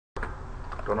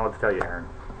Don't know what to tell you, Aaron.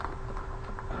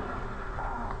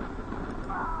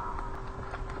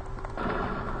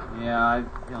 Yeah, I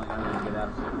feel like I'm gonna get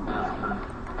absolutely massacred.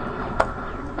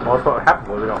 Well, that's what happened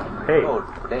when we don't. Hey. Oh,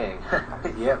 dang.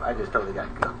 Yep, I just totally got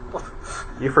killed.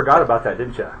 You forgot about that,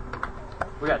 didn't you?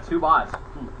 We got 2 bots.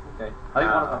 Okay. I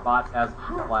think one of the bots has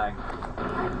the flag.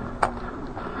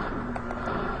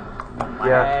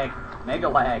 Lag. Mega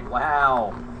lag.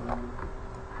 Wow.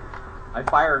 I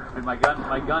fired, and my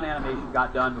gun animation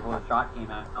got done before the shot came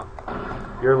out.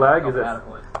 Your lag is at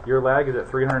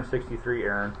 363,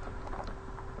 Aaron.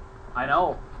 I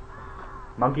know.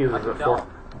 Monkeys is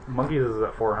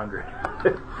at 400.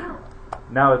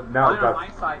 now it's got. My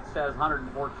site says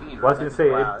 114. Well, I was gonna say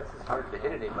wow, this is hard to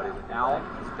hit anybody with now.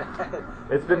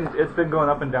 It's been going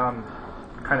up and down,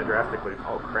 kind of drastically.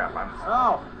 Oh crap! I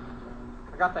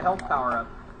got the health power up.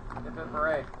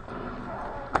 Hooray!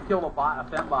 I killed a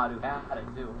fembot who had it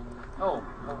too. Oh,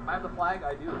 I have the flag.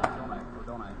 I do, don't I? Or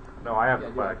don't I? No, I have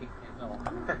the flag. I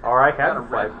Or I had the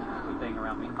flag. Thing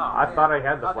around me. Oh, I thought I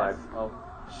had the flag. Oh,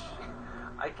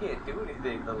 I can't do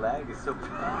anything. The lag is so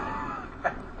bad.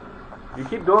 You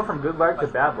keep going from good lag to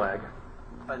bad lag.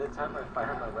 By the time I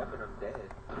fire my weapon, I'm dead.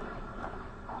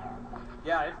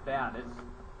 Yeah, it's bad. It's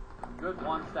a good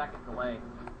 1 second delay.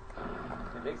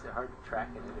 It makes it hard to track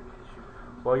an enemy issue.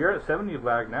 Well, you're at 70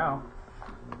 lag now.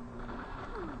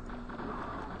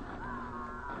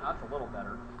 That's a little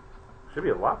better. Should be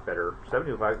a lot better.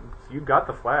 70 lag. You got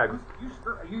the flag.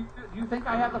 You think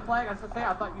I have the flag? I said,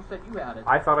 I thought you said you had it.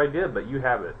 I thought I did, but you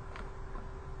have it.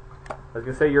 I was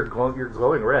gonna say you're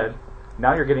glowing red.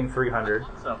 Now you're getting 300.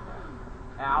 So,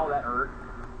 ow, that hurt.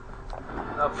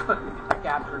 I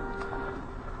captured.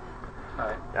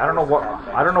 Alright. I don't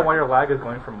know why your lag is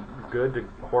going from good to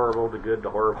horrible to good to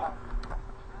horrible.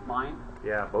 Mine?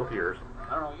 Yeah, both yours.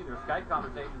 I don't know either. Skype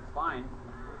conversation's fine.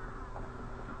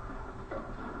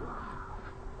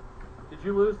 Did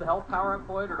you lose the health power up,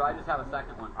 Floyd, or do I just have a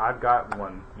second one? I've got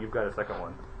one. You've got a second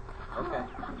one. Okay.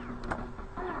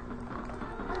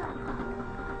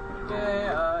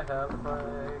 Yeah, I have a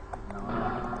flag. No.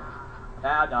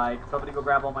 I died. Somebody go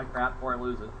grab all my crap before I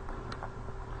lose it.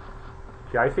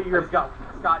 Yeah, I see your. I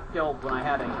just got killed when I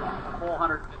had a full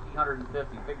 150,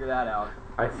 150. Figure that out.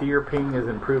 I see your ping is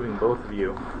improving, both of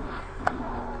you.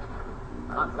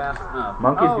 Not fast enough.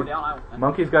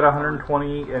 Monkey's got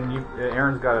 120, and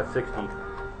Aaron's got a 60.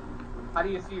 How do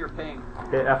you see your ping?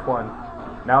 Hit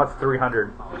F1. Now it's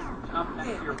 300.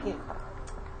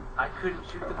 I couldn't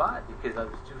shoot the bot because I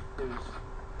was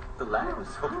the lag was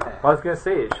so bad. I was gonna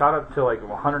say it shot up to like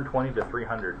 120 to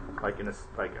 300, like in a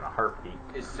heartbeat.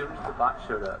 As soon as the bot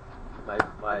showed up, my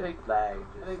lag.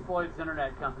 I think Floyd's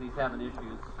internet company's having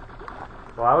issues.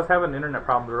 Well, I was having internet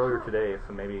problems earlier today,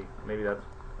 so maybe that's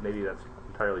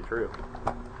entirely true.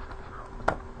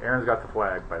 Aaron's got the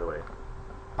flag, by the way.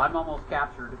 I'm almost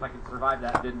captured. If I can survive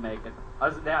that, didn't make it.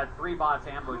 They had 3 bots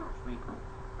ambushed me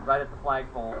right at the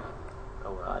flagpole.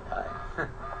 Oh, well, I died.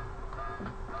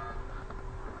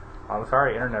 I'm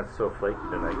sorry, internet's so flaky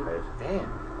tonight, guys.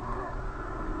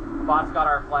 Damn. Bots got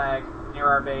our flag near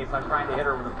our base. I'm trying to hit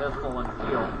her with a pistol and a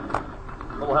shield.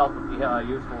 A little help would be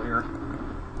useful here.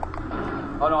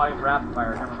 Oh no, I rapid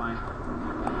fire. Never mind.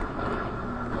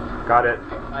 Got it.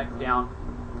 Knife down.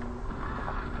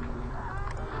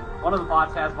 One of the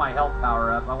bots has my health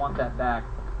power up. I want that back.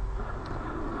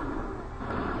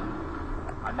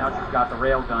 Now she's got the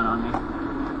rail gun on me.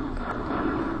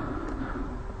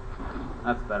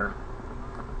 That's better.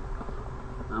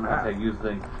 I'm going to use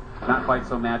the not quite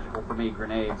so magical for me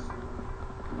grenades.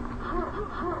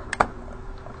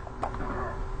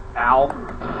 Ow.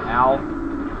 Ow.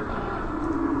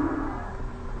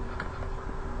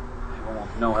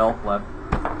 Almost no health left.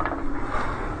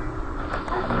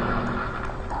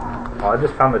 Oh, I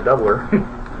just found the doubler.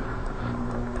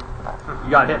 You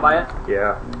got hit by it?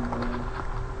 Yeah.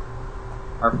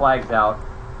 Our flag's out.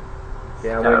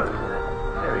 Yeah, wait.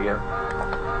 There we go.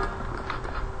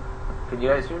 Can you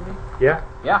guys hear me? Yeah?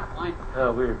 Yeah, fine.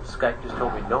 Oh, weird. Skype just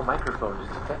told me no microphone is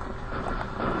detected.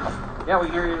 Yeah, we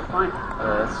can hear you just fine.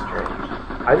 That's strange.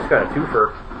 I just got a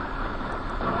twofer.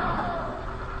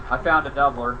 I found a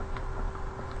doubler.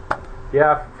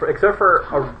 Yeah, except for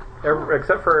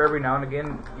every now and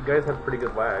again, you guys have pretty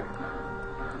good lag.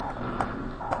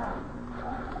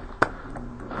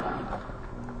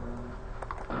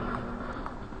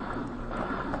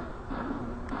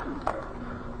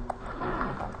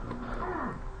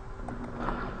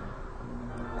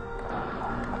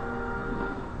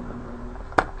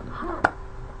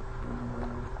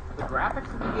 The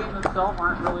graphics of the game themselves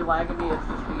aren't really lagging me, it's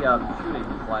just the shooting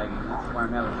that's lagging. That's where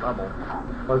I'm having trouble.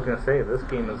 I was gonna say, this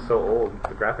game is so old,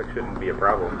 the graphics shouldn't be a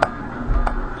problem.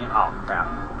 Oh, crap.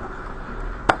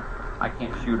 I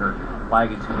can't shoot her.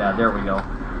 Lagging too bad. There we go.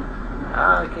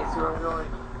 I can't see where I'm going.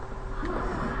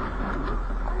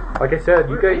 Like I said,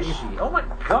 you Where guys. is she? Oh my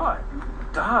god.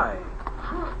 Die.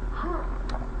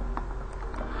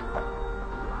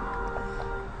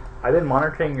 I've been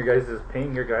monitoring your guys'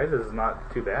 ping. Your guys' is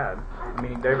not too bad. I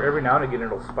mean, every now and again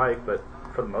it'll spike, but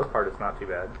for the most part, it's not too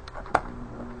bad.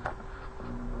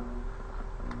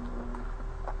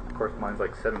 Of course, mine's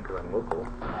like 7 because I'm local.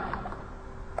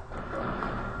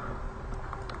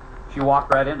 She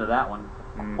walked right into that one.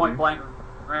 Mm-hmm. Point blank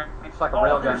range, it's like a Oh,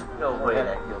 railgun. there's no way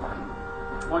that killed me.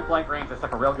 Point blank range, just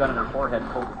like a railgun in her forehead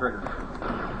and pulled the trigger.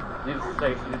 Needless to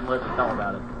say, she didn't live to tell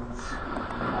about it.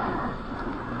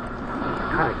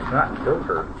 God, I cannot kill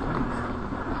her.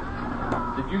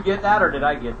 Jeez. Did you get that, or did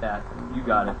I get that? You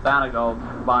got it. Thanago,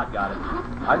 bot got it.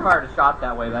 I fired a shot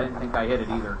that way, but I didn't think I hit it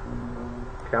either.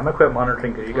 Okay, I'm gonna quit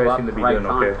monitoring because you guys seem to be doing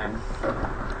okay.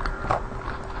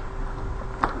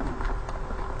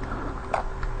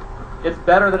 It's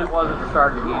better than it was at the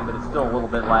start of the game, but it's still a little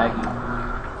bit laggy.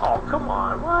 Oh, come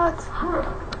on. What?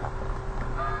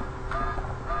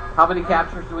 How many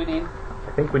captures do we need?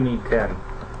 I think we need 10.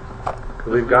 Cause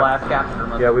The we've got. last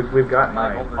capture. Yeah, we've got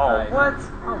 9. Oh, what?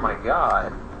 Oh my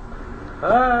god.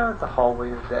 Ah, it's a hallway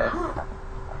of death.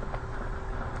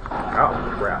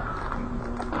 Oh, crap.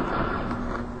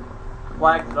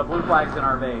 Flags, the blue flag's in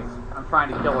our base. I'm trying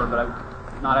to kill her, but I'm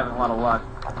not having a lot of luck.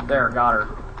 There, got her.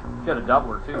 Should have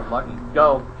doubled her too. Lucky.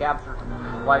 Go, capture.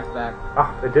 Flag's back.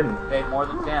 Ah, it didn't. Okay, more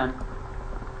than 10.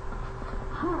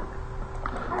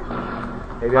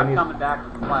 Maybe I'm coming back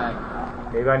with the flag.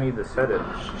 Maybe I need to set it.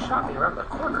 She shot me around the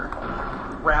corner.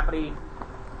 Rapidy.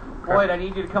 Boyd, I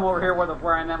need you to come over here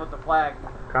where I'm at with the flag.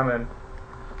 Come in.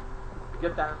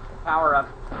 Get that power up.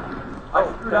 I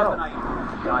screwed up and I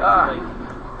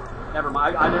died. Never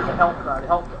mind. There's a health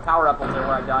power up over there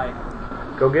where I died.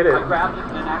 Go get it. I grabbed it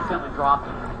and then accidentally dropped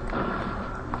it. I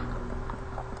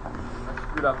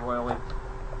screwed up royally.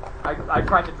 I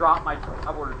tried to drop my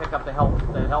order to pick up the health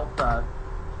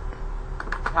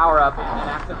power up and then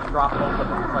accidentally dropped both of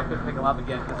them, so I couldn't pick them up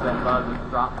again because that bug with the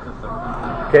drop system.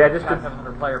 Okay, I just Got did. to have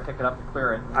another player pick it up to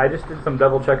clear it. I just did some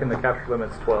double checking. The capture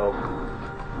limit's 12.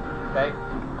 Okay.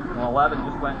 Well, 11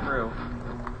 just went through.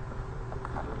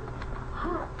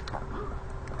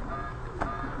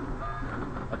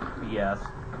 That's BS.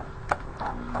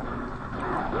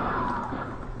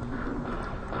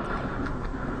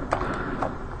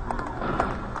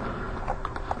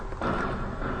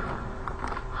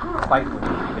 Fight with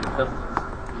pistols.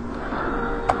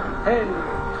 Hey,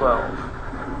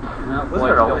 12. No,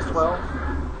 Wasn't it always 12?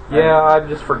 Yeah, I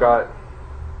just forgot.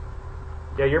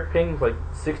 Yeah, your ping's like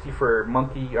 60 for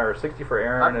Monkey, or 60 for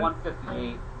Aaron. I'm And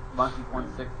 158. Monkey's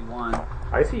 161.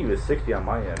 I see you as 60 on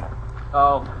my end.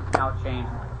 Oh, now it changed.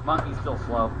 Monkey's still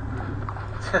slow.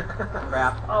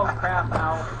 Crap. Oh, crap,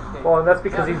 now. Okay. Well, and that's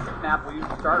because yeah, he's... this map we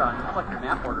usually start on. It's like your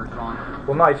map order's wrong.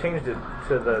 Well, no, I changed it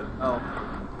to the... Oh.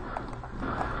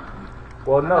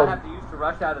 Well, I no. have to use to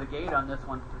rush out of the gate on this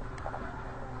one.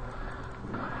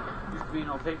 Used to be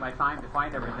able to take my time to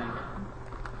find everything.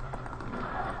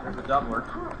 There's a doubler.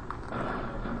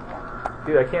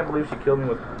 Dude, I can't believe she killed me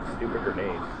with stupid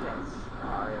grenades.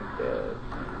 I am dead.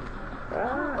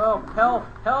 Ah. Oh, health!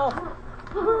 Health!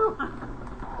 Woohoo!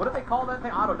 What do they call that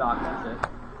thing? Autodoc, that's it.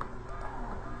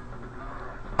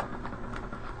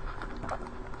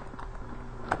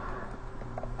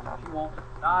 She won't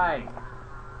die.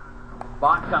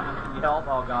 Bot coming. Can you help?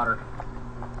 Oh, got her.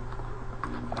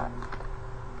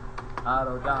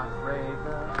 Autodoc, raise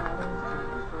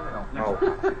Oh,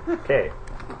 okay.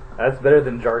 That's better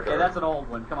than Jar Jar. Okay, that's an old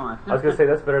one. Come on. I was gonna say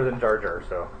that's better than Jar Jar.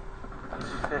 So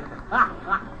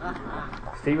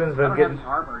Steven's I been don't getting have any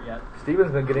armor yet.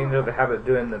 Steven's been getting into the habit of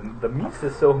doing the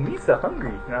Misa so Misa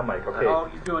hungry, and I'm like, okay, Oh,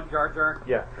 he's doing Jar Jar?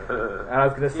 yeah. And I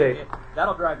was gonna say,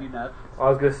 That'll drive you nuts. I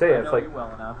was gonna say I it's know like, you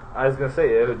well enough. I was gonna say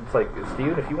it's like,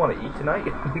 Steven, if you want to eat tonight,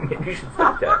 maybe you should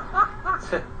stop that.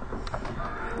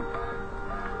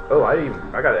 Oh, I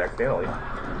got it accidentally.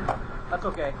 That's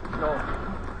okay. Go.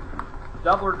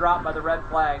 Doubler dropped by the red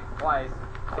flag twice.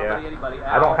 Yeah. Anybody.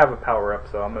 I don't have a power up,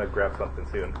 so I'm gonna grab something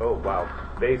soon. Oh wow,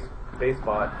 base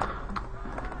bot.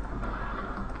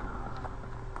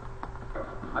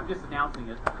 I'm just announcing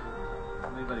it.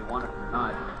 If anybody want it or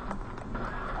not.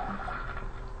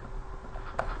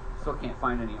 Still can't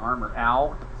find any armor.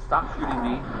 Ow! Stop shooting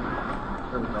me.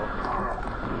 There we go.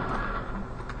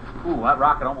 Ooh, that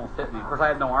rocket almost hit me. Of course, I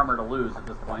had no armor to lose at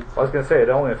this point. I was gonna say it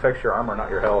only affects your armor, not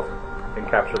your health, in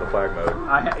capture the flag mode.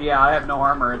 I have no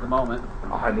armor at the moment.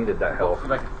 Oh, I needed that health. See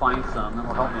if I can find some. That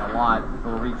will help me a lot.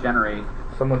 It'll regenerate.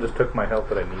 Someone just took my health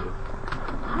that I needed.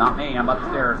 Not me, I'm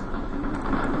upstairs.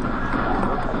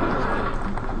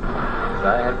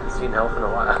 I haven't seen health in a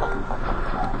while.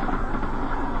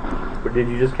 But did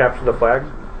you just capture the flag?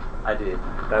 I did.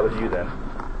 That was you then.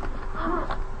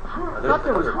 I thought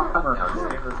there was armor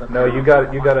downstairs. No, you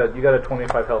got a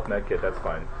 25 health med kit. That's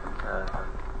fine.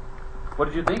 What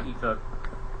did you think he took?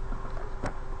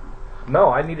 No,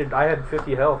 I had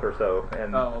 50 health or so,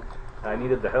 and Oh, I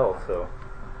needed the health. So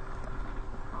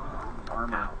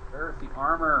armor. Where's the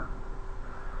armor?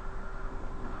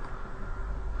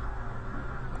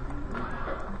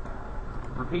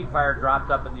 Repeat fire dropped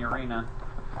up in the arena.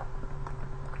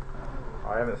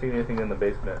 I haven't seen anything in the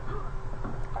basement.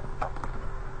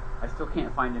 I still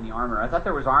can't find any armor. I thought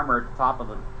there was armor at the top of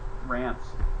the ramps.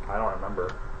 I don't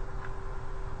remember.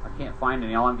 I can't find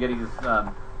any. All I'm getting is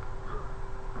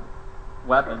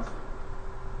weapons.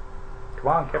 Come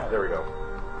on, Kip. There we go.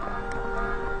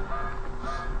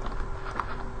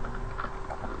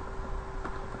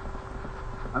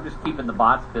 I'm just keeping the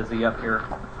bots busy up here.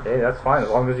 Hey, that's fine. As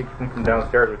long as you keep them from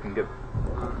downstairs, we can get.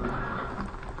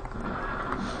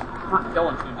 I'm not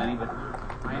killing too many, but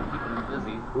I am keeping them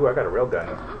busy. Ooh, I got a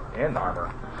railgun and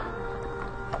armor.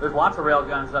 There's lots of rail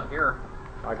guns up here.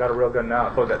 I got a railgun now.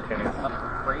 It's only got 10. It's Nothing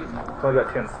crazy. only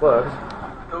got 10 slugs.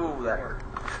 Oh, that hurt.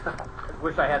 I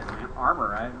wish I had some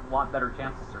armor. I had a lot better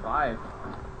chance to survive.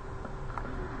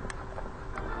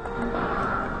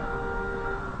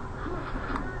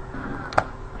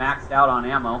 Maxed out on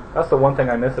ammo. That's the one thing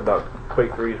I miss about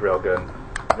Quake 3's railgun.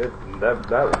 That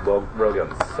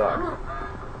railgun sucks.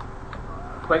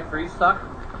 Quake 3 stuck?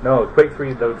 No, Quake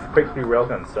 3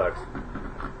 railgun sucks.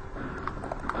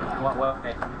 What?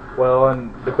 Okay. Well,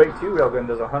 and the Quake 2 railgun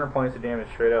does 100 points of damage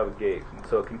straight out of the gate,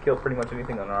 so it can kill pretty much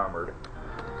anything unarmored.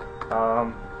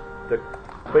 The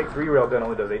Quake 3 railgun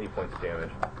only does 80 points of damage.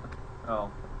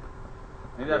 Oh.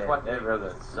 Maybe that's what that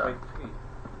railgun Quake sucked. 3.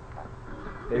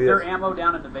 Maybe Is there ammo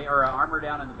down in the or armor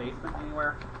down in the basement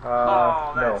anywhere?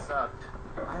 Oh, that no. sucked.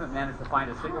 I haven't managed to find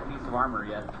a single piece of armor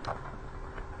yet.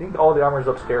 I think all the armor's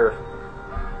upstairs.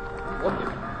 Look at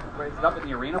it. Is it up in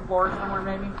the arena floor somewhere,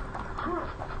 maybe?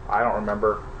 I don't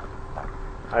remember.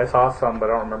 I saw some, but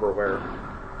I don't remember where.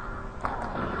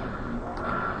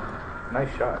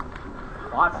 Nice shot.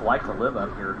 Lots like to live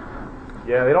up here.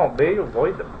 Yeah, they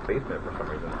avoid the basement for some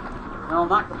reason. No,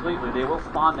 not completely. They will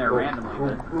spawn there randomly.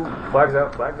 Ooh, But ooh, flags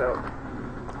out, flags out.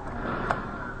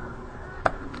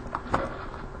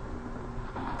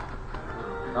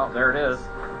 oh, there it is.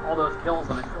 All those kills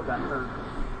and I still got hurt.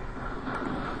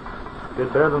 Good,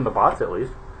 better than the bots at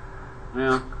least.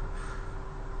 Yeah.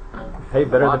 Hey,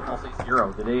 better Bot, than. I'll say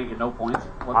 0. Did they get no points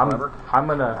whatsoever? I'm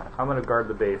gonna guard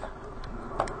the base.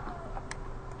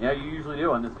 Yeah, you usually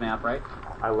do on this map, right?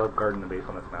 I love guarding the base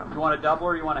on this map. You want a doubler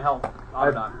or you want a health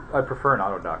auto dock? I prefer an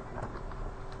auto dock.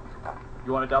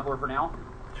 You want a doubler for now?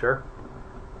 Sure.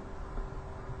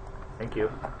 Thank you.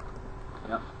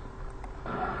 Yep.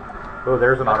 Oh,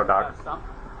 there's an auto dock. Some?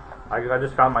 I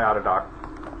just found my auto dock.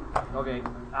 Okay.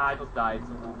 I just died,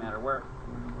 so it won't matter. Where?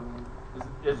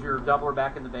 Is your doubler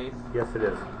back in the base? Yes, it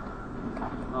is.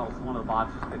 Oh, so one of the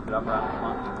bots just picked it up around the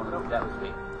monkey. Nope, that was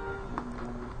me.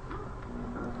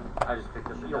 I just picked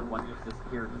this The shield up. one just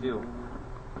disappeared too.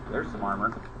 There's some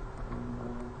armor.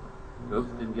 Oops,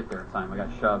 didn't get there in time. I got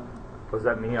shoved. Was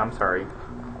that me? I'm sorry.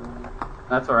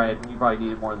 That's alright. You probably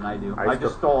need it more than I do. I I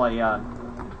just stole a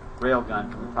rail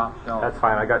gun from the top shelf. That's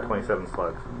fine. I got 27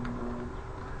 slugs.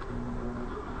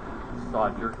 Saw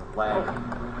a jerk of lag.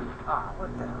 Ah,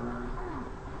 what the hell?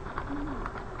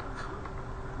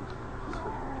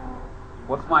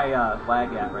 What's my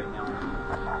lag at right now?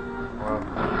 Well,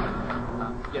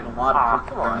 I'm getting a lot Ah, of.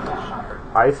 come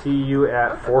on. I see you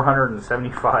at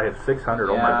 475, 600.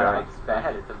 Oh my Yeah, god. It's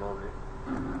bad at the moment.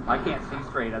 I can't see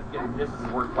straight. I'm getting, this is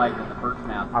worse lag than the first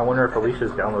map. I wonder if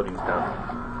Alicia's downloading stuff.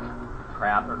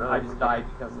 Crap. I just died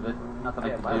because of it. Nothing I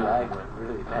Yeah, can my do. lag went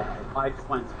really bad. I just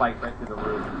went and spiked right through the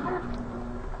roof.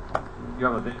 You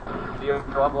have a video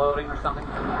uploading or something?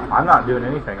 I'm not doing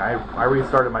anything. I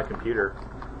restarted my computer.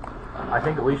 I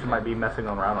think Alicia might be messing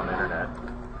around on the internet.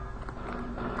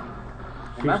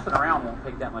 Well, messing around won't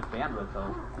take that much bandwidth,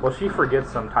 though. Well, she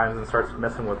forgets sometimes and starts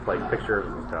messing with like pictures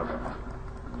and stuff.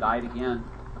 Died again.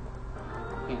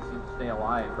 Can't seem to stay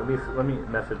alive. Let me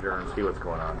message her and see what's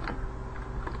going on.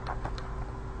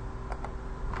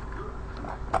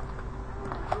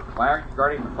 Why aren't you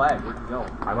guarding the flag? Where'd you go?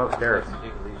 I'm upstairs.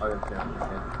 Oh, you're upstairs.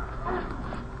 Okay.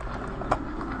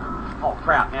 Oh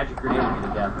crap! Magic grenade me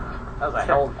to death. That was a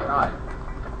hell of a shot.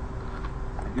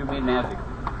 I do mean magic.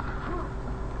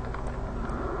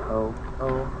 Oh,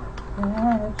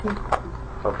 magic.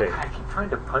 Okay. I keep trying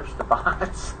to punch the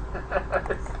bots.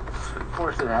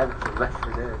 Forcing habit for Left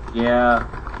 4 Dead. Yeah.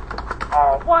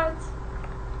 Oh, what?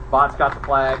 Bot's got the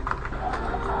flag.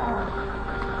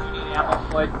 You need ammo,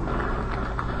 Floyd?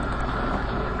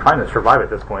 Trying to survive at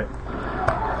this point.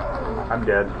 I'm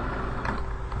dead.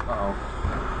 Uh-oh.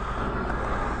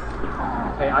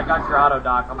 Okay, I got your auto,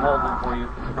 Doc. I'm holding for you.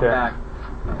 Come Okay. back.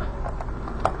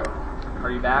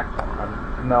 Are you back?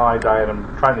 No, I died. I'm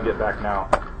trying to get back now.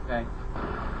 Okay.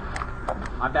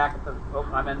 I'm back at the... Oh,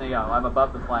 I'm in the... I'm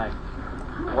above the flag.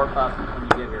 Warp up when you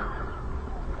get here.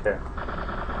 Okay.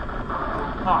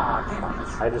 Aw, damn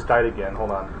it. I just died again. Hold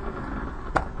on.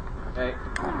 Okay.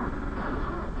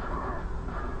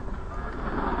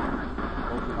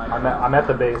 I'm at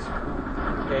the base.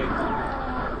 Okay.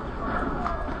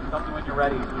 Tell me when you're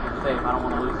ready. When you're safe. I don't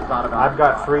want to lose this auto. I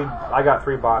got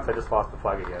three bots. I just lost the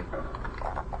flag again.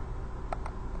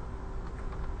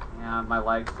 Yeah, my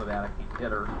leg's so bad I can't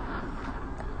hit her.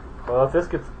 Well, if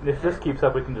this keeps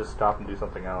up, we can just stop and do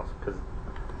something else. Cause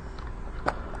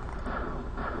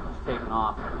She's taking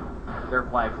off. Their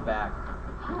flag's back.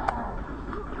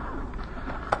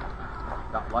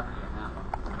 Got lucky in that one.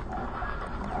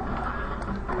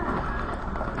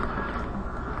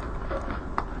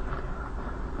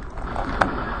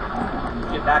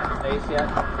 Did you get back to base yet?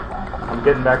 I'm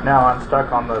getting back now. I'm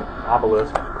stuck on the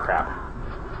obelisk. Crap.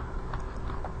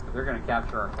 They're gonna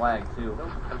capture our flag too.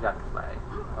 Nope, I've got the flag.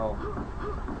 Oh.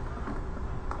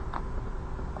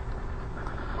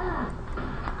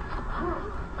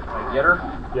 Did I get her?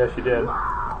 Yes, you did.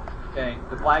 Okay,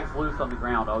 the flag's loose on the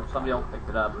ground. Oh, somebody else picked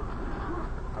it up.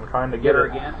 I'm trying to Get get her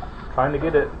it. again? Trying to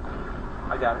get it.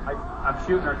 I got it. I'm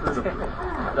shooting her through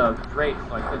the drapes,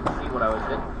 so I couldn't see what I was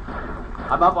hitting.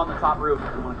 I'm up on the top roof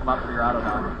if you want to come up for your auto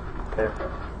now. Okay.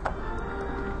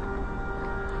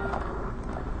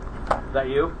 Is that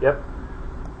you? Yep.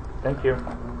 Thank you.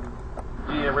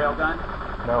 You need a rail gun?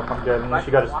 No, I'm good. Unless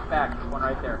you Right, got walk back. There's one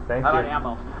right there. Thank How about you.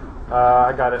 ammo?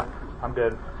 I got it. I'm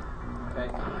good. Okay.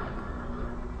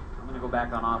 I'm gonna go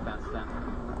back on offense then.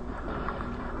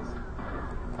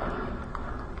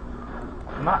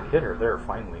 I'm not hit her there.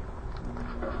 Finally.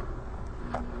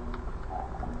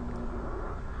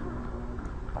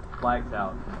 Flag's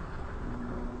out.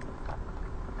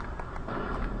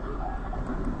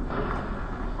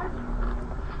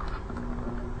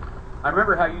 I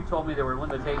remember how you told me there were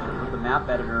limitations with the map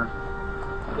editor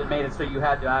that made it so you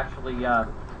had to actually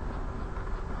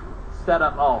set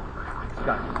up. Oh, I just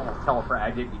got almost telefragged. I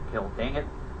did get killed. Dang it!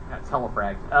 Got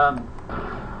telefragged.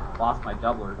 Lost my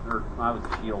doubler, or I was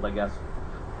a shield, I guess.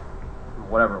 Or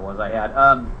whatever it was I had.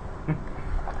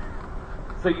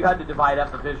 So you had to divide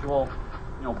up the visual.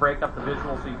 You know, break up the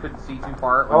visual so you couldn't see too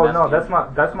far. Oh no, that's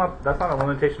not a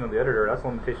limitation of the editor. That's a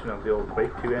limitation of the old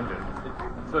Quake II engine.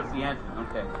 So it's the engine,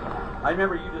 okay. I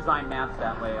remember you design maps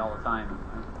that way all the time.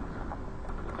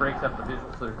 It breaks up the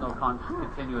visual so there's no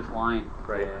continuous line.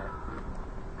 Right. Yeah.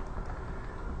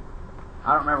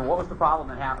 I don't remember. What was the problem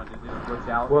that happened? Did it just glitch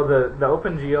out? Well, the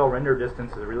OpenGL render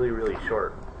distance is really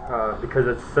short because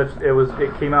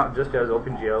it came out just as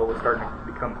OpenGL was starting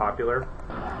to become popular.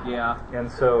 Yeah. And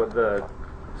so the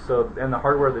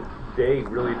hardware of the day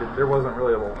there wasn't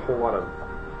really a whole lot of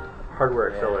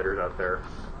hardware accelerators out there.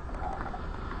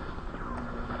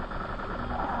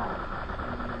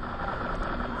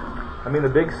 I mean, the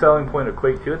big selling point of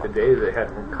Quake II at the day is it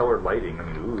had colored lighting. I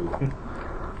mean, ooh.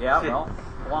 Yeah, well,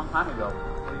 a long time ago.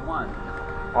 What do you want?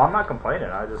 Well, I'm not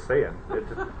complaining. I'm just saying.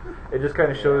 It just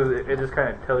kind of shows. It just kind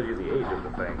of tells you the age of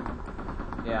the thing.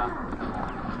 Yeah.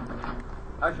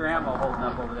 How's your ammo holding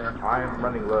up over there? I'm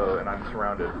running low and I'm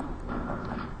surrounded.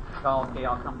 Oh, okay,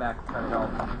 I'll come back and try to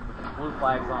help. Blue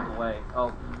flag's on the way. Oh,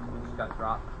 it just got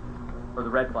dropped. Or the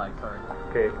red flag, sorry.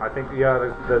 Okay, I think it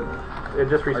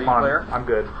just respawned. Are you clear? I'm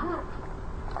good.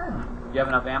 You have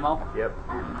enough ammo? Yep.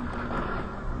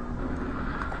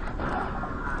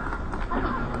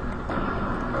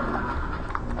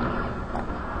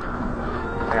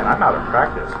 Man, I'm out of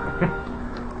practice.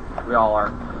 We all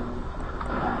are.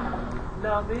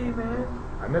 Not me, man.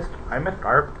 I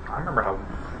remember how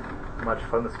much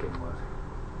fun this game was.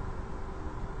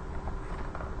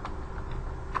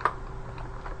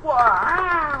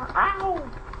 Wow! Ow!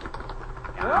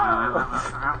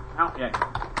 Yeah.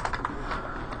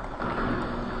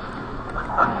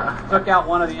 Took out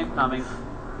one of the incomings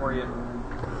for you.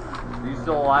 Are you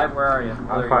still alive? Where are you? Oh,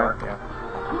 I'm there fine. you are. Yeah.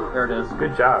 There it is.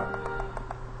 Good job.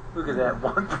 Look at that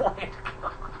 1 point.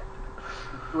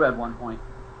 Who had 1 point?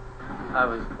 I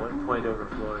was 1 point over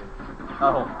Floyd.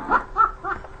 Oh.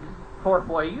 Poor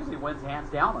boy, he usually wins hands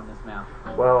down on this map.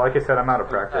 Well, like I said, I'm out of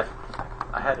practice.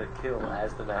 I had a kill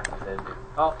as the match was ending.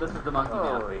 Oh, this is the monkey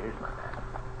Oh, map. here's my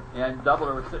map. Yeah, and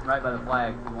Doubler was sitting right by the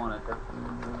flag if you want it.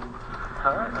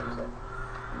 Alright, like I said.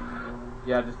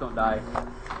 Yeah, just don't die.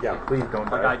 Yeah, please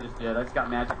don't Like I die. just did. I just got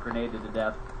magic grenaded to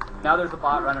death. Now there's a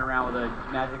bot running around with a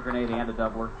magic grenade and a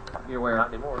doubler. Be aware. Not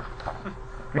anymore.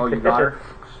 Oh, you got her?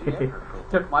 Yeah.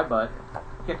 Took my butt.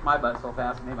 Kicked my butt so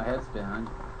fast it made my head spin.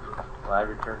 Well, I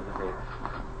returned to the data.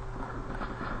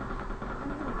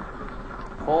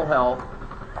 Full health.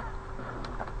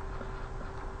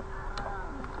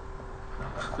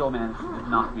 Still managed to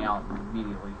knock me out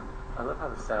immediately. I love how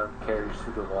the sound carries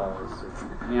through the walls. It's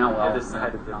Yeah, well, the other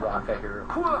side of the rock I hear.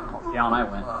 Down I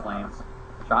went, flames.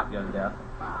 Shotgun death.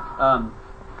 I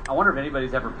wonder if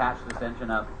anybody's ever patched this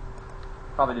engine up.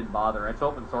 Probably didn't bother. It's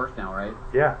open source now, right?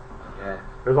 Yeah. Yeah.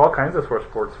 There's all kinds of source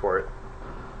ports for it.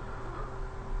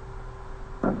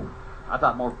 I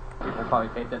thought more people probably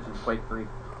pay attention to Quake 3.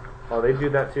 Oh, they do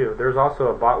that too. There's also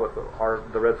a bot with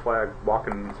the red flag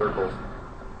walking in circles.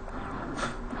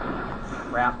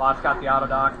 Rat bot's got the auto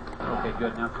dock. Okay,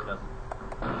 good. Now she doesn't.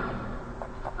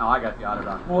 No, I got the auto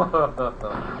dock. Whoa.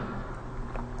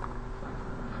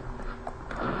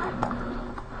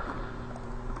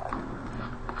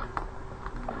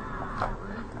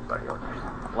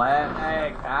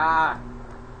 Flag. Ah.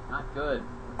 Not good.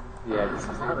 Yeah, this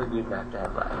is not a good map to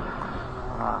have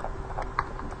live.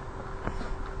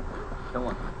 Kill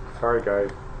him. Sorry, guys.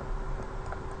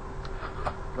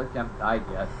 Let them died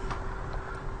yet.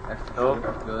 Extra Oh,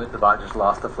 shield is good. the bot just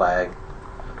lost the flag.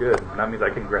 Good. That means I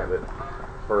can grab it.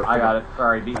 Or I got it.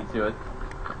 Sorry, beat me to it.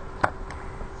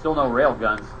 Still no rail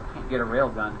guns. Can't get a rail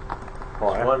gun.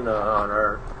 Oh, There's one on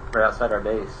our right outside our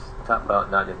base. Top about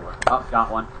not anymore. Oh,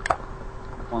 got one.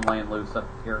 One laying loose up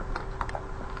here.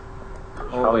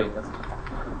 Oh Probably- wait, that's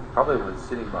Probably was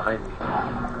sitting behind me.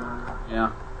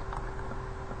 yeah.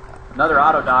 Another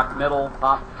auto dock, middle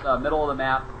of the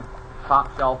map,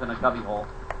 top shelf in a cubby hole.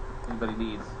 If anybody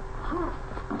needs.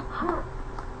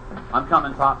 I'm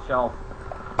coming top shelf.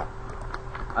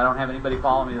 I don't have anybody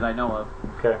follow me that I know of.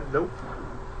 Okay. Nope.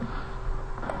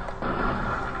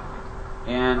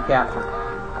 And capture.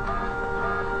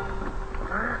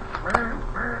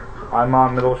 I'm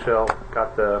on middle shelf.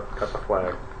 Got the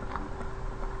flag.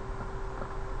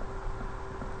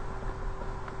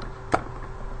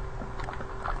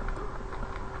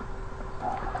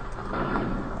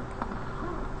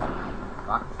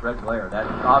 Rock this red glare. That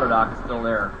auto dock is still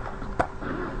there.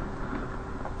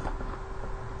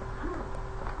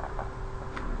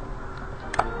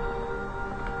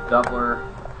 Doubler.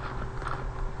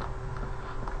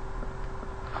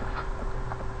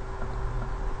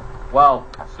 Whoa,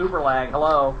 super lag.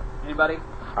 Hello, anybody?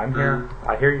 I'm here.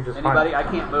 I hear you just Anybody? fine.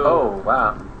 I can't move. Oh,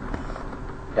 wow.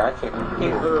 Yeah, I can't move.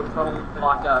 Can't move. Totally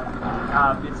locked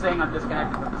up. It's saying I'm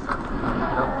disconnected from the server.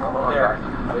 I'm There.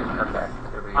 back. Wait, I'm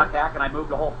back. There we go. I'm back and I moved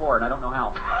the whole floor and I don't know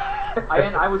how.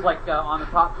 I was like on the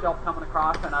top shelf coming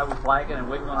across and I was lagging and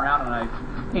wiggling around and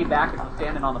I came back and was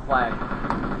standing on the flag.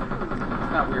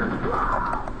 It's kind of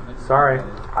weird. Sorry.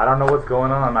 I don't know what's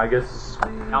going on. I guess...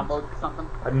 Download something?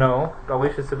 No.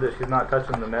 Alicia said that she's not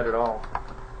touching the net at all.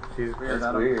 She's... Weird.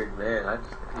 That's weird, man.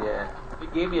 Yeah.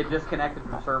 It gave me a disconnected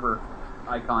from server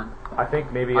icon. I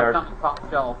think maybe I'm our... coming top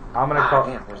shelf. I'm gonna call...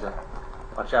 Damn, there's a...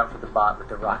 Watch out for the bot with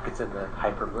the rockets and the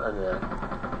hyper...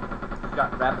 She's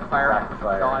got rapid fire. Rapid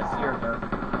fire. Oh, I see her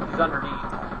there. She's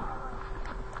underneath.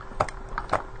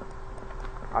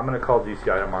 I'm gonna call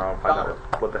GCI tomorrow and find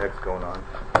out what the heck's going on.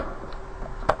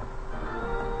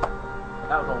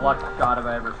 That was a lucky shot if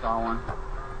I ever saw one.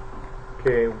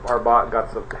 Okay, our bot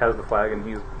has the flag and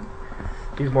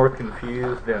he's more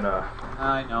confused than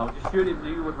I know. Just shoot him.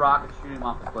 You with rockets, shoot him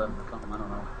off the cliff or something. I don't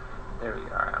know. There we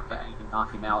are. Yeah, you can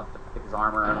knock him out to pick his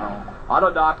armor. I don't know.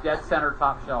 Auto dock, dead center,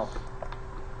 top shelf.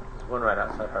 There's one right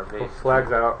outside our base.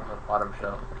 flag's out. On the bottom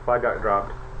shelf. Flag got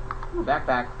dropped. Ooh,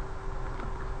 backpack.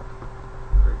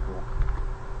 Very cool.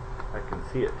 I can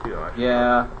see it too. Actually.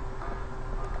 Yeah.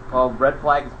 Well, red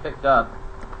flag is picked up.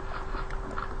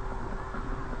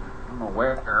 I don't know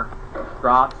where.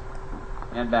 Dropped.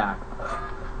 And back.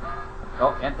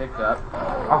 Oh, and picked up.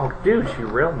 Oh, dude, she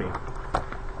railed me.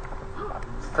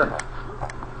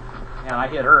 And I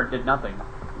hit her and did nothing.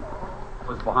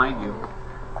 Was behind you.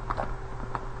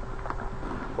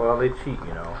 Well, they cheat,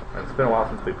 you know. And it's been a while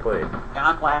since we played. And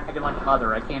I'm lagging like a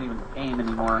mother. I can't even aim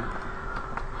anymore.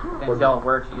 Can't Well, tell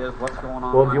where she is, what's going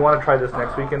on. Well, do you want to try this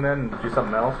next weekend then and do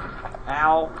something else?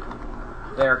 Ow.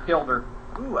 There, killed her.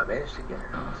 Ooh, I managed to get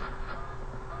her.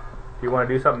 Do you want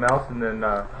to do something else and then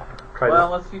try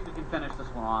Well, this? let's see if we can finish this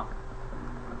one off.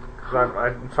 'Cause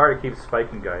I'm sorry to keep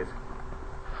spiking, guys.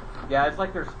 Yeah, it's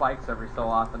like there's spikes every so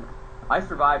often. I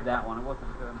survived that one. It wasn't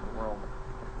good in the world.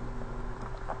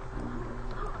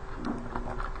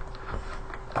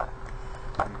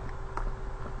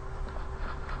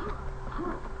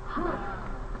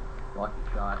 lucky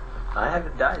shot. I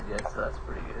haven't died yet, so that's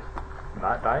pretty good.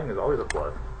 Not dying is always a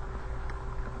plus.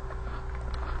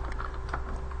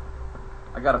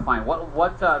 I gotta find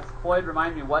Floyd,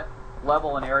 remind me what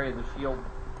level and area the shield,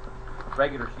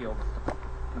 regular shields,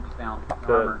 can be found.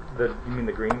 You mean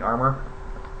the green armor?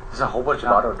 There's a whole bunch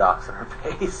of auto docks on our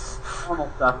base.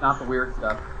 Normal stuff, not the weird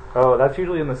stuff. Oh, that's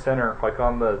usually in the center, like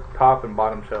on the top and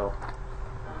bottom shelf.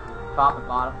 Top and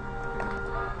bottom.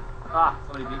 Ah,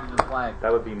 somebody beat me to the flag.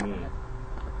 That would be me.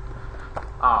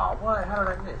 Aw, what? How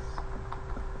did I miss?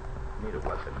 Need a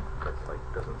weapon that's like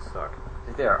doesn't suck.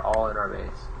 They are all in our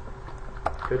base.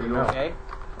 Good Are to you know. okay?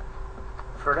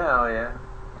 For now, yeah.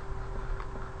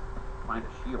 Find a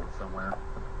shield somewhere.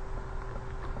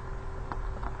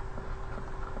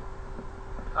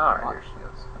 Alright, here's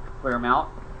shields. Clear them out.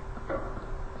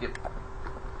 Yep.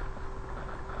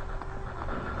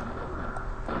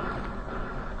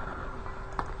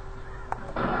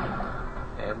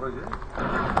 And we're good.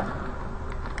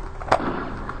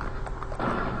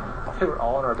 They were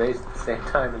all in our base at the same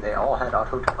time, and they all had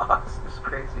auto docks. It was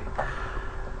crazy.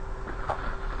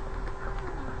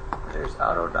 There's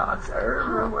auto docks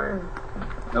everywhere.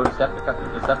 No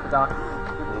Decepticon?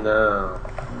 No.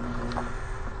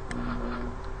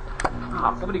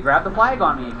 Ah, somebody grabbed the flag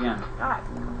on me again. God.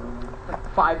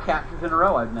 Like 5 captures in a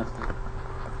row I've missed it.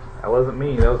 That wasn't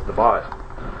me, that was the bot.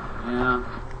 Yeah.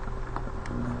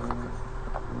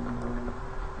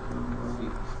 Let's see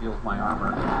if he steals my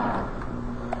armor.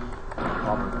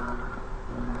 Probably.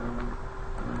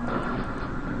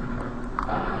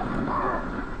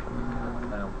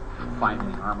 I don't find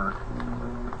any armor.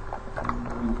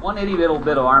 One itty little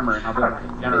bit of armor and I'll be able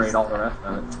to generate all the rest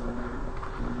of it.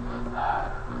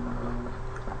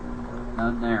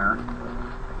 None there.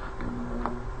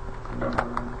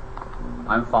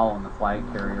 I'm following the flag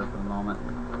carrier for the moment.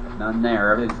 None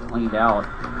there. Everything's cleaned out.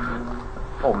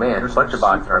 Oh man, there's a bunch of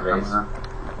bots in our base.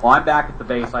 Well, I'm back at the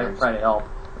base. I try to help.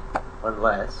 One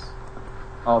less.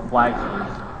 Oh, flag's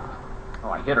loose.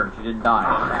 Oh, I hit her. She didn't die.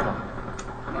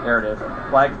 There it is.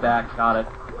 Flag's back. Got it.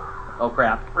 Oh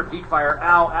crap. Repeat fire.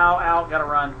 Ow, ow, ow. Gotta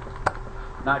run.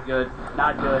 Not good.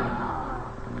 Not good.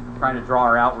 Trying to draw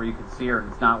her out where you can see her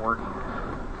and it's not working.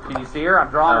 Can you see her? I'm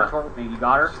drawing her toward me. You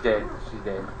got her? She's dead. She's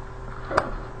dead.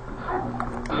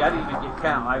 See, I didn't even get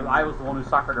count. I was the one who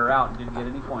suckered her out and didn't get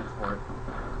any points for it.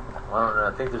 Well, I don't know.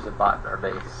 I think there's a bot in our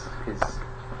base. Cause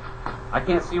I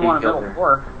can't see one in the middle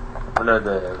floor. One of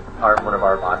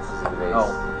our bots is in the base.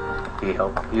 Oh. He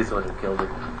helped. He's the one who killed her.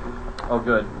 Oh,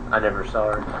 good. I never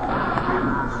saw her.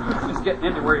 She was just getting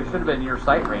into where you should have been in your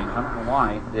sight range. I don't know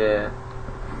why. Yeah.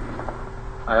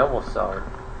 I almost saw her.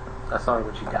 I saw her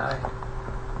when she died.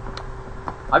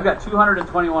 I've got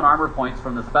 221 armor points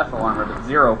from the special armor, but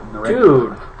 0 from the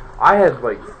regular. Dude, I had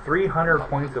like 300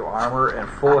 points of armor and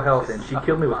full health, and she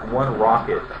killed me with one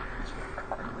rocket.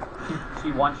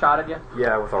 She one-shotted you?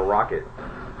 Yeah, with a rocket.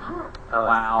 Oh,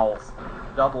 wow.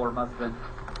 Doubler must have been.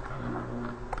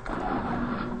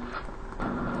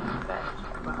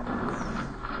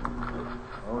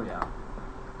 Oh, yeah.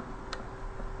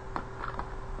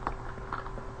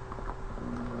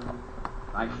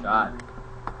 Nice shot.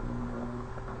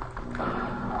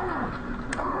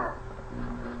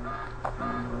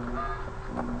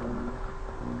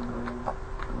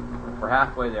 We're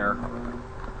halfway there.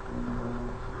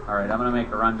 Alright, I'm going to make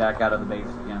a run back out of the base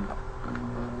again.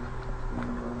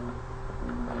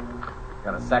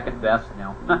 Got a second vest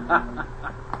now.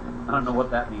 I don't know what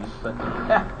that means, but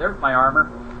there's my armor.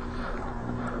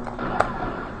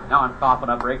 Now I'm coughing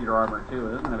up regular armor too.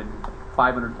 It doesn't have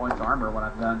 500 points of armor when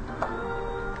I'm done.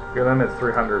 Your limit's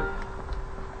 300.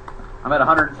 I'm at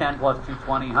 110 plus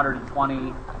 220,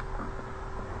 120.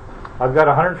 I've got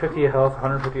 150 health,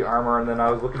 150 armor, and then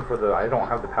I was looking for I don't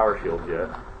have the power shield yet.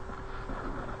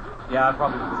 Yeah,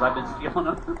 probably because I've been stealing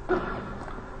them.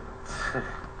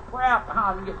 Crap!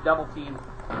 I'm gonna get double teamed.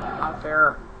 Not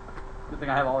fair. Good thing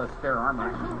I have all this spare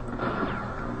armor.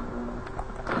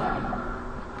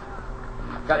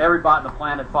 Got every bot in the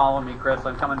planet following me, Chris.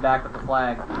 I'm coming back with the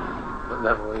flag. what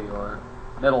level are you on?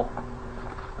 Middle.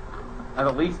 I have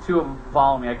at least 2 of them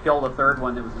following me. I killed a third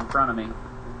one that was in front of me.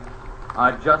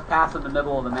 Just passing the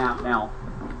middle of the map now.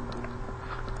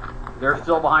 They're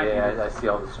still behind me. Yeah, I see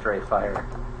all the stray fire.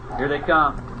 Here they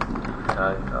come.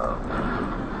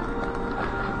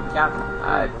 Captain.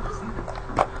 I don't see them.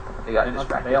 They got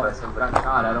distracted by somebody.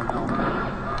 God, I don't know.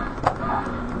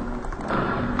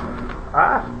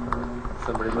 Ah!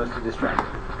 Somebody must be distracted.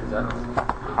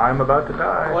 I'm about to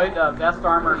die. Wait, best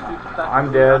armor shoots special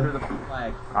I'm dead. under the blue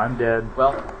flag. I'm dead.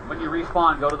 Well, when you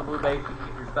respawn, go to the blue base and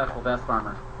get your special vest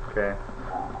armor. Okay.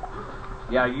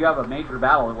 Yeah, you have a major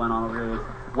battle that went on over here.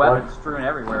 weapons strewn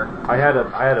everywhere. I had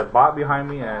a bot behind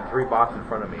me and 3 bots in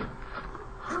front of me.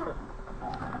 You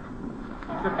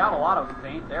took out a lot of them, they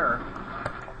ain't there.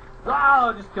 Oh,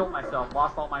 I just killed myself.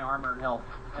 Lost all my armor and health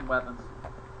and weapons.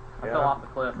 I fell off the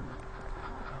cliff.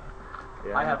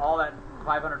 Yeah. I had all that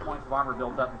 500 points of armor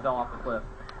built up and fell off the cliff.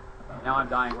 Now I'm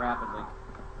dying rapidly.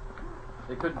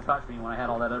 They couldn't touch me when I had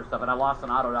all that other stuff, and I lost an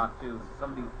autodoc too. So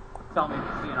somebody tell me if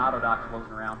you see an autodoc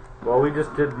floating around. Well, we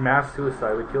just did mass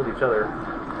suicide. We killed each other.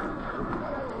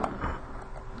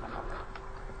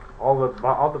 All the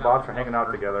bots are hanging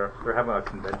out together. They're having a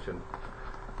convention.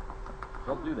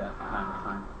 They'll do that from time to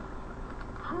time.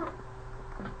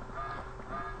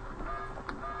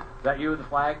 Is that you with the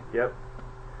flag? Yep.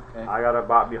 Okay. I got a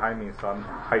bot behind me, so I'm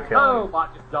hightailing. Oh,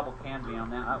 bot just double canned me on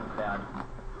that. That was bad. I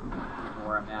don't know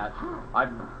where I'm at.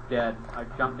 I'm dead. I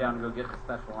jumped down to go get the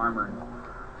special armor and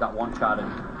got one-shotted.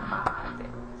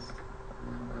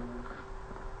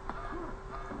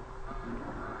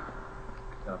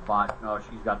 Got a bot. Oh,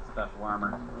 she's got the special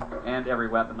armor. And every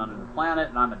weapon under the planet,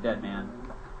 and I'm a dead man.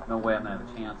 No way I'm going to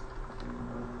have a chance.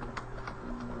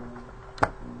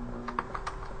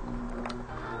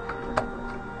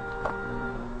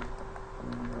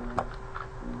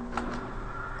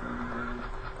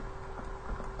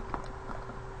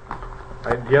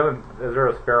 Is there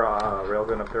a spare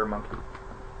railgun up there, Monkey?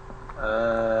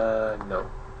 No.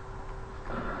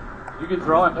 You can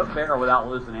throw him a spare without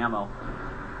losing ammo.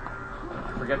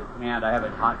 Forget the command, I have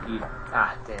it hotkeyed.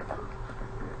 Ah, damn.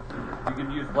 You can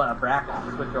use a bracket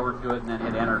to switch over to it and then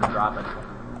hit enter to drop it.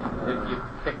 If you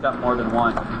picked up more than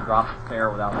one, you can drop the spare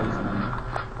without losing it.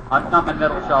 I'm on my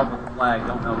middle shelf with the flag,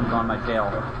 don't know who's on my tail.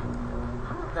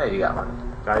 There you got one.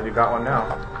 You got one now.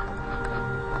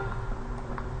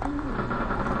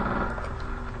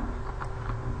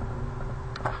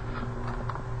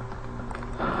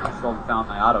 Still haven't found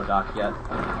my autodoc yet.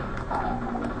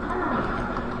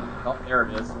 Oh, there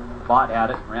it is. Bot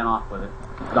had it and ran off with it.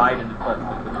 Died in the cliff, so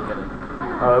couldn't get it.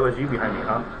 Oh, it was you behind me,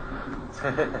 huh?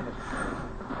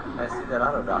 I see that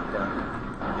autodoc down.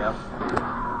 Yep.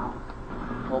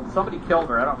 Well, somebody killed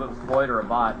her. I don't know if it was Floyd or a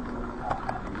bot.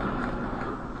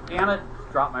 Damn it.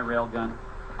 Dropped my railgun.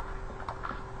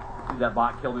 See, that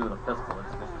bot killed me with a pistol.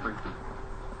 It's just freaky.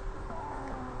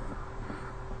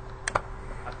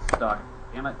 I'm stuck.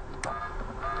 Damn it.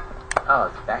 Oh,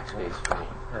 it's backspace for me.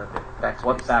 Okay. Backspace.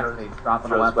 What's backspace?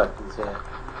 Dropping a throws weapon. weapons, yeah.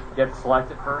 You have to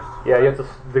select it first? Yeah, you have to.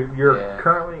 Your Yeah.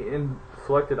 currently in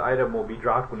selected item will be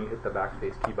dropped when you hit the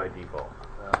backspace key by default.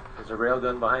 There's a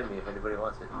railgun behind me if anybody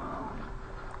wants it.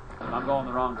 I'm going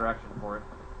the wrong direction for it.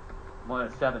 I'm only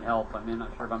at 7 health. I'm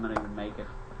not sure if I'm going to even make it.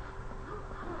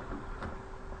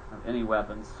 Have any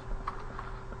weapons.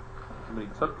 Somebody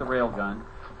took the railgun.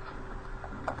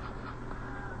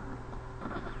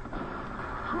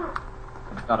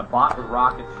 Got a bot with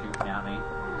rockets shooting at me.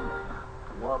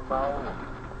 One more.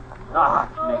 Ah,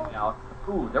 make me out.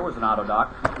 Ooh, there was an autodoc.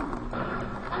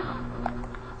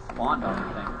 Spawned on the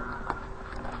thing.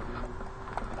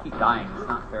 I keep dying. It's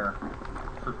not fair.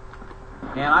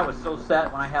 Man, I was so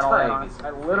set when I had all that on.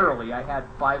 I had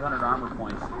 500 armor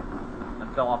points and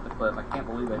fell off the cliff. I can't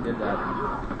believe I did that.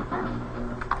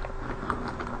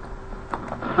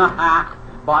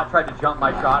 Bot tried to jump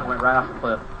my shot and went right off the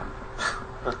cliff.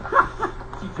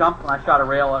 She jumped when I shot a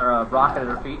rail or a rocket at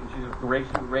her feet, and she was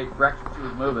direction she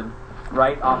was moving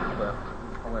right off the cliff.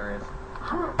 Hilarious.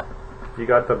 You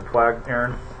got the flag,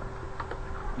 Aaron?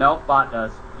 No, bot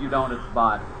does. You don't, it's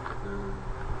bot.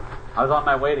 I was on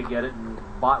my way to get it, and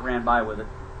bot ran by with it.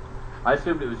 I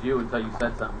assumed it was you until you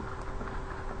said something.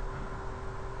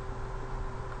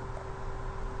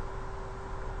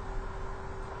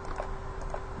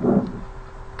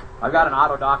 I've got an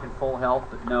autodoc in full health,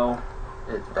 but no.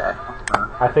 It's back.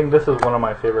 I think this is one of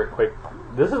my favorite Quake.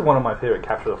 This is one of my favorite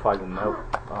capture the flag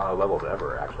levels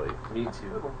ever. Actually, Me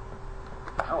too.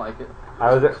 I like it.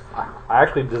 I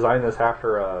actually designed this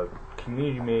after a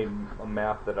community made a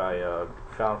map that I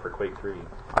found for Quake 3.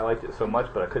 I liked it so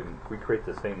much, but I couldn't recreate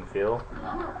the same feel,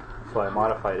 so I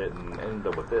modified it and ended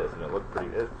up with this, and it looked pretty.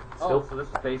 So this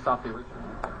is based off the original.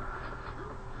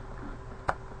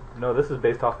 No, this is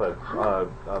based off a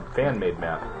fan-made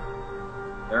map.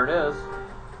 There it is.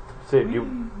 Sid,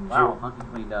 Wow, Monkey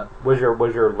cleaned up. was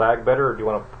your lag better, or do you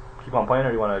want to keep on playing, or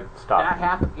do you want to stop? That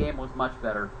half of the game was much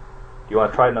better. Do you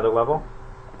want to try another level?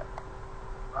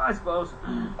 I suppose.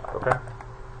 Okay.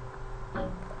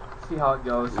 See how it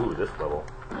goes. Ooh, this level.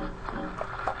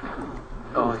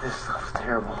 Oh, this stuff's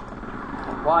terrible.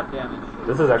 Quad damage.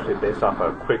 This is actually based off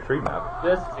a Quake 3 map.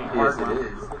 This is a hard Yes, it one.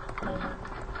 is.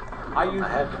 I usually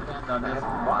depend on this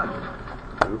quad.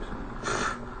 Oops.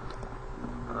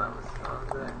 Well, that was not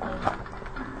good.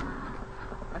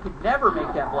 could never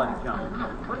make that bloody jump.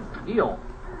 What is the deal?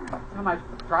 Every time I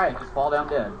try it, just fall down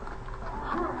dead.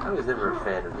 I was never a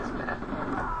fan of this map.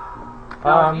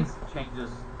 No, it needs some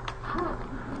changes.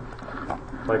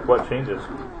 Like what changes?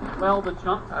 Well, the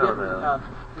jump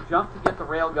to get the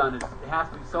railgun, it has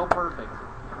to be so perfect.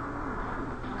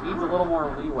 It needs a little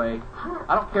more leeway.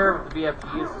 I don't care if the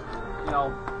VFG is, you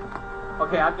know.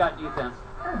 Okay, I've got defense.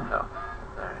 Oh,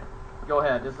 alright. Go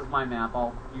ahead. This is my map.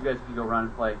 You guys can go run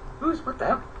and play. What the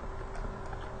hell?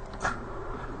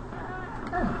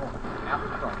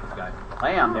 This guy.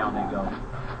 Bam! Down they go.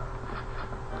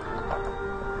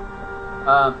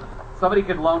 Somebody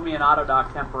could loan me an auto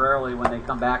dock temporarily when they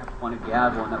come back. One if you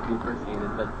have one, that'd be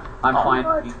appreciated. But I'm fine.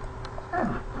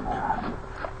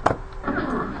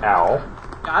 Ow.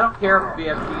 I don't care if the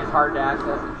VFG is hard to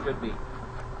access. It should be.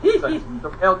 But the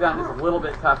railgun is a little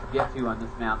bit tough to get to on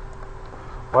this map.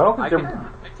 Well, I don't think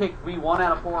It takes me 1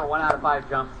 out of 4 or 1 out of 5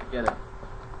 jumps to get it.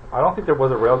 I don't think there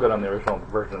was a railgun on the original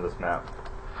version of this map.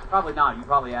 Probably not. You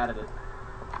probably added it.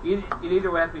 It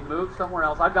either have to be moved somewhere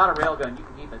else. I've got a railgun. You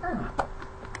can keep it.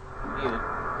 You need it.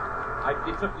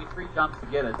 It took me 3 jumps to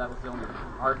get it. That was the only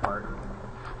hard part.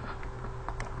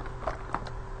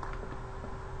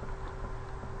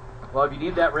 Well, if you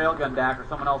need that railgun back or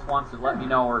someone else wants it, let me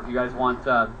know. Or if you guys want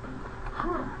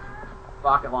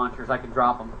rocket launchers, I can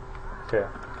drop them. Okay.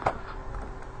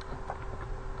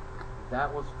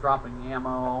 That was dropping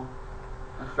ammo.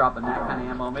 That's dropping that kind of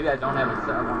ammo. Maybe I don't have it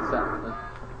set. I want set with it.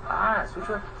 Switch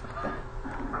up.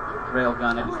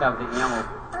 Railgun. I just have the ammo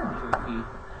to the key.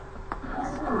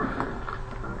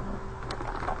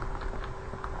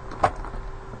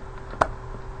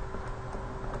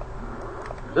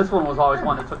 This one was always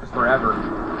one that took us forever.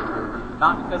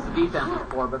 Not because the defense was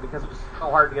poor, but because it was so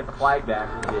hard to get the flag back.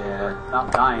 Yeah.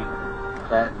 Not dying.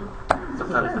 That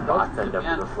sometimes the bots end up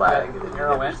with a flag. The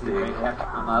narrow entry, they have to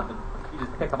come up, and you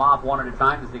just pick them off one at a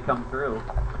time as they come through.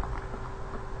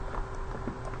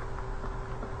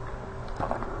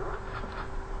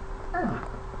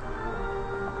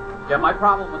 Yeah, my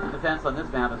problem with the defense on this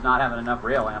map is not having enough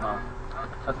rail ammo.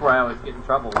 That's where I always get in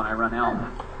trouble when I run out.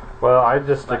 Well, I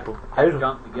just stick. I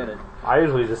jump to get it. I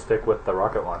usually just stick with the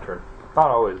rocket launcher. Not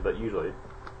always, but usually.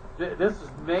 This is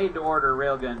made to order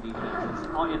railgun defense.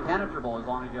 It's only impenetrable as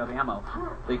long as you have ammo.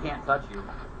 They can't touch you.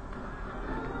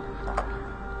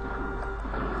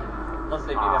 Unless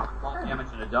they do have quad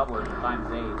damage in a doubler times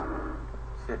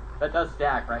 8. That does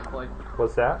stack, right, Clay?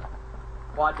 What's that?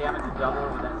 Quad damage and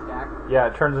doubler, would that stack? Yeah,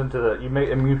 it turns into the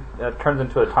it turns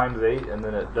into a times 8, and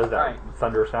then it does that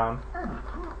thunder sound.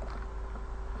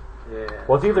 Yeah.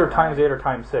 Well, it's either times 8 or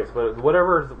times 6, but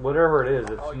whatever it is,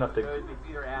 it's enough to. It's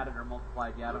either added or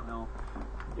multiplied. Yeah, I don't know.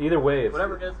 Either way, it's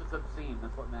whatever it is, it's obscene.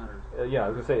 That's what matters. Yeah, I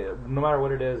was gonna say, no matter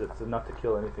what it is, it's enough to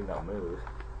kill anything that moves.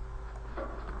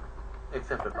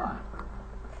 Except a bot.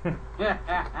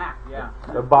 Yeah.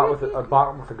 A bot with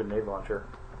a grenade launcher.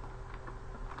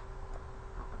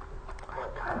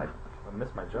 Oh, God, I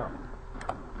missed my jump.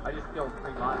 I just killed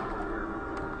 3 bots here.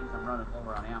 Means I'm running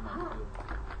over on ammo too.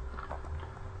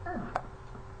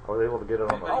 I was able to get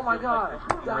it on the. Oh my God!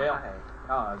 Rail.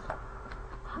 Oh,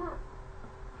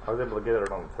 I was able to get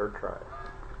it on the 3rd try.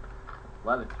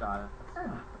 11 shot.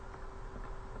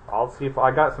 I'll see if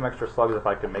I got some extra slugs if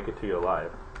I can make it to you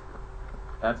alive.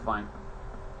 That's fine.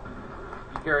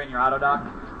 You carrying your auto dock?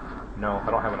 No,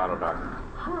 I don't have an auto dock.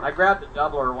 I grabbed a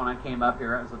doubler when I came up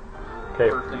here. That was the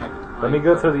first thing I could find. Let me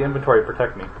go through the inventory.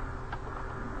 Protect me.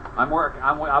 I'm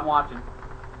watching.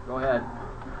 Go ahead.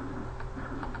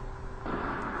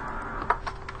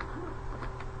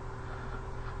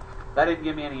 That didn't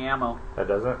give me any ammo. That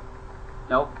doesn't?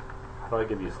 Nope. How do I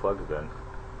give you slugs then?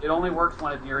 It only works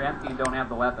when you're empty and don't have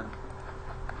the weapon.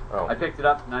 Oh. I picked it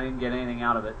up and I didn't get anything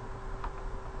out of it.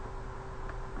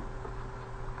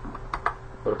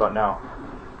 What about now?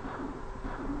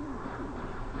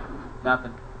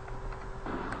 Nothing.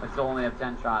 I still only have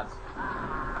 10 shots.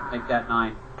 Make that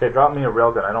 9. Okay, drop me a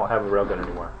railgun. I don't have a railgun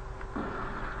anymore.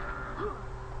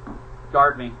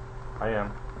 Guard me. I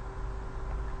am.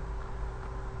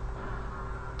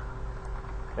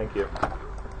 Thank you.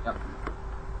 Yep.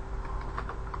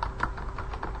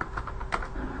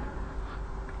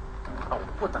 Oh,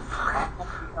 what the fuck?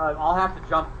 I'll have to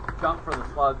jump for the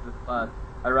slugs if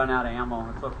I run out of ammo.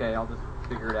 It's okay. I'll just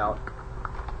figure it out.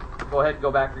 Go ahead and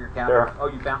go back for your capture. There. Oh,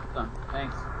 you found some.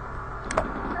 Thanks.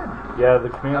 Yeah, the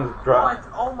commands drop.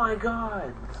 What? Oh my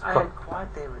God! I had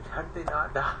quad damage. How did they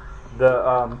not die?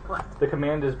 The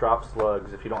command is drop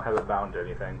slugs if you don't have it bound to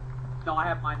anything. No, I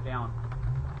have mine down.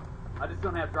 I just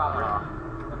don't have drop right.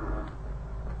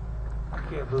 I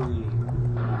can't believe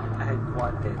I had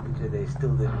quad damage and they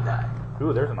still didn't die.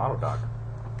 Ooh, there's an auto dock.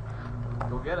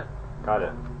 Go get it. Got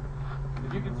it.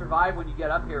 If you can survive when you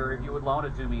get up here, if you would loan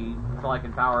it to me until I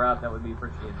can power up, that would be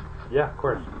appreciated. Yeah, of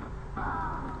course.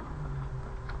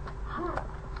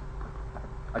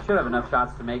 I should have enough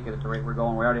shots to make it at the rate we're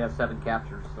going. We already have 7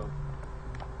 captures, so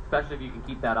especially if you can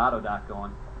keep that auto dock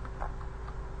going.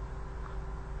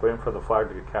 Waiting for the flag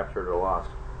to get captured or lost.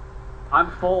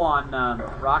 I'm full on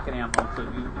rocket ammo, so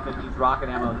if it needs rocket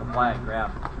ammo with the flag,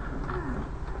 grab.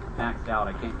 Maxed out,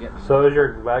 I can't get. So is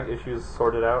your lag issues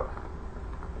sorted out?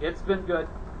 It's been good,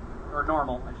 or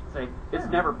normal, I should say. It's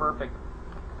never perfect.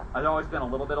 I've always been a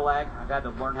little bit of lag. I've had to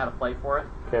learn how to play for it.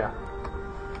 Okay.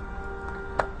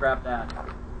 Grab that.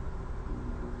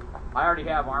 I already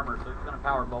have armor, so it's going to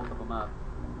power both of them up.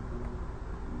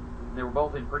 They were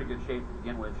both in pretty good shape to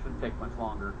begin with. Shouldn't take much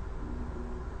longer.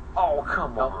 Oh,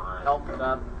 come on. Help it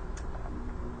up.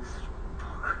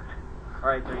 All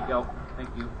right, there you go.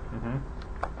 Thank you. Mm-hmm.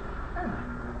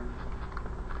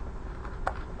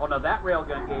 Oh no, that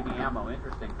railgun gave me ammo.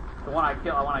 Interesting. The one when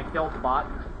I killed the bot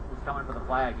who was coming for the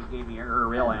flag, it gave me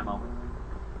rail ammo.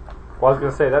 Well, I was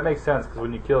gonna say that makes sense because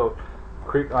when you kill,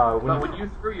 When you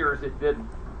threw yours, it didn't.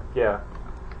 Yeah.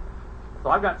 So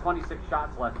I've got 26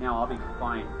 shots left now. I'll be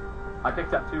fine. I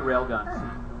picked up 2 railguns.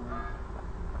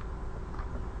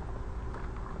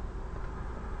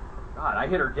 God, I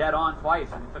hit her dead on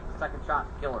twice, and it took the second shot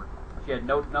to kill her. She had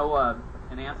no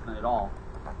enhancement at all.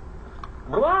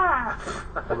 Well,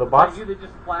 the bots. You that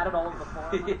just flatted all over the floor?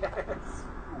 Yes.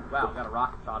 Ooh, wow, got a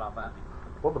rocket shot off at me.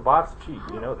 Well, the bots cheat.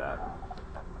 You know that.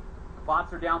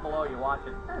 Bots are down below. You watch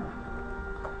it.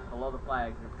 Below the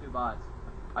flag, there's 2 bots.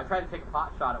 I tried to take a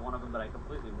pot shot at one of them, but I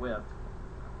completely whiffed.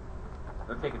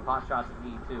 They're taking pot shots at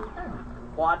me too.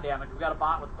 Quad damage. We got a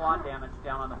bot with quad damage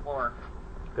down on the floor.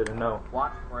 Good to know.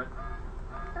 Watch for it.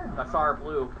 I saw her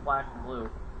blue, flashing blue.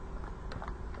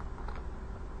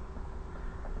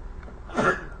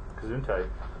 Gesundheit.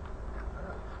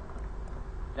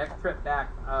 Next trip back,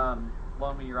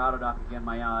 loan me your auto dock again.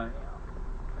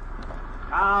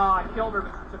 I killed her,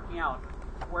 but she took me out.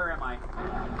 Where am I?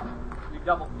 We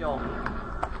double killed.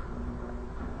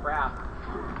 Crap.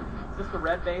 Is this the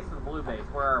red base or the blue base?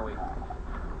 Where are we?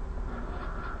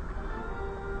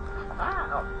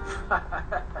 Ow.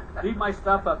 Leave my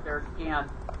stuff up there if you can.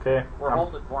 Okay. Or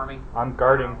hold it for me. I'm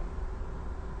guarding.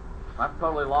 I'm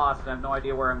totally lost. I have no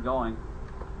idea where I'm going.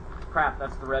 Crap,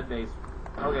 that's the red base.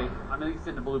 Okay, I'm at least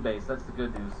in the blue base. That's the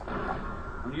good news.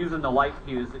 I'm using the light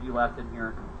fuse that you left in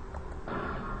here.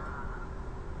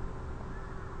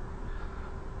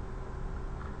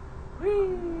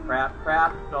 Whee!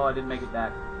 Crap. Oh, I didn't make it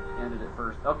back. Ended it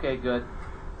first. Okay, good.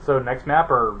 So next map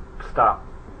or stop?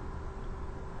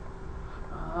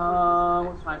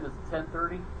 What time is it?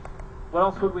 10:30? What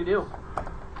else would we do?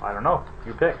 I don't know.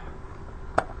 You pick.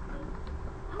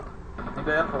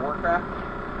 Anybody up for Warcraft?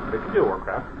 We can do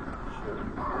Warcraft.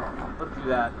 Let's do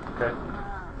that. Okay.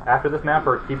 After this map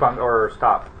or keep on or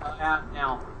stop?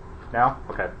 Now. Now?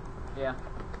 Okay. Yeah.